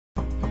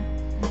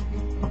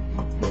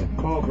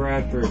Paul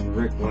Bradford and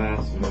Rick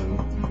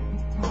Lasso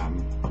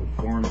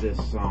performed this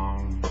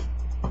song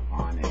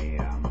on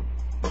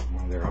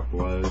one of their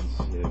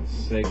uploads. It was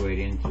segued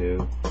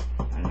into,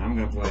 and I'm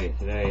going to play it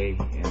today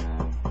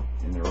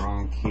in the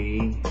wrong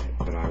key,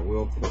 but I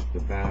will put the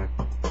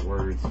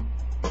backwards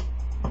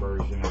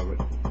version of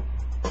it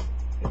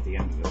at the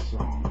end of the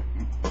song.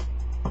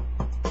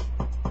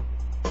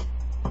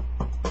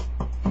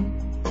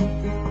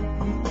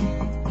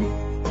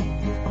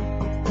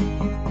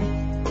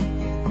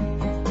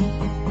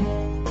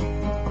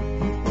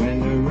 When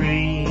the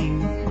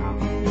rain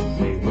comes,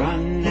 they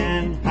run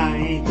and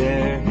hide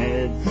their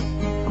heads.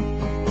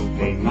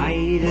 They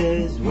might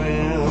as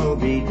well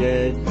be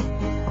dead.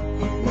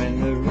 When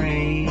the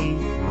rain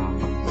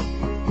comes,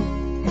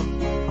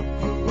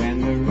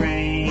 when the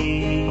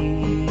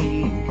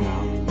rain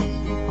comes,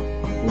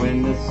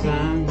 when the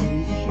sun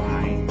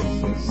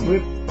shines, they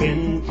slip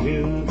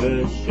into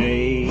the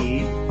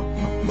shade,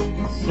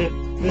 sip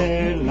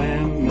their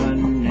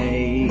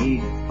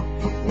lemonade.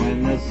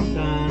 When the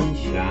sun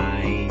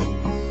shines,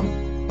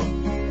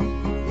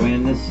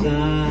 when the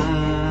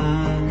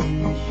sun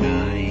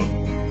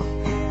shines,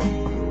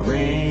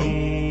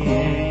 rain,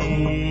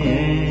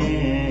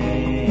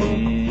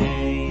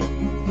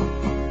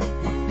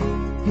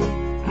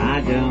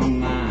 I don't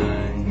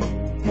mind.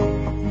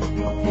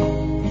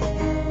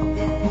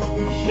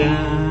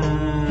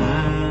 Shine,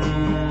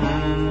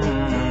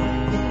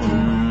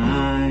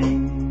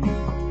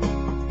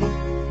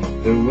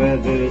 the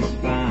weather's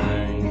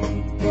fine.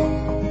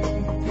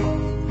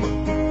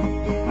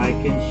 I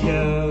can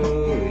show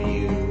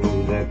you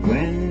that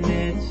when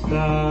it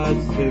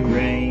starts to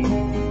rain,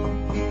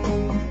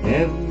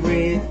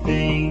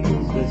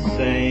 everything's the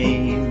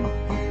same.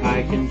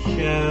 I can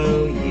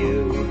show you,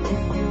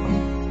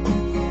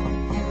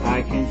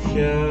 I can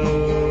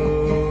show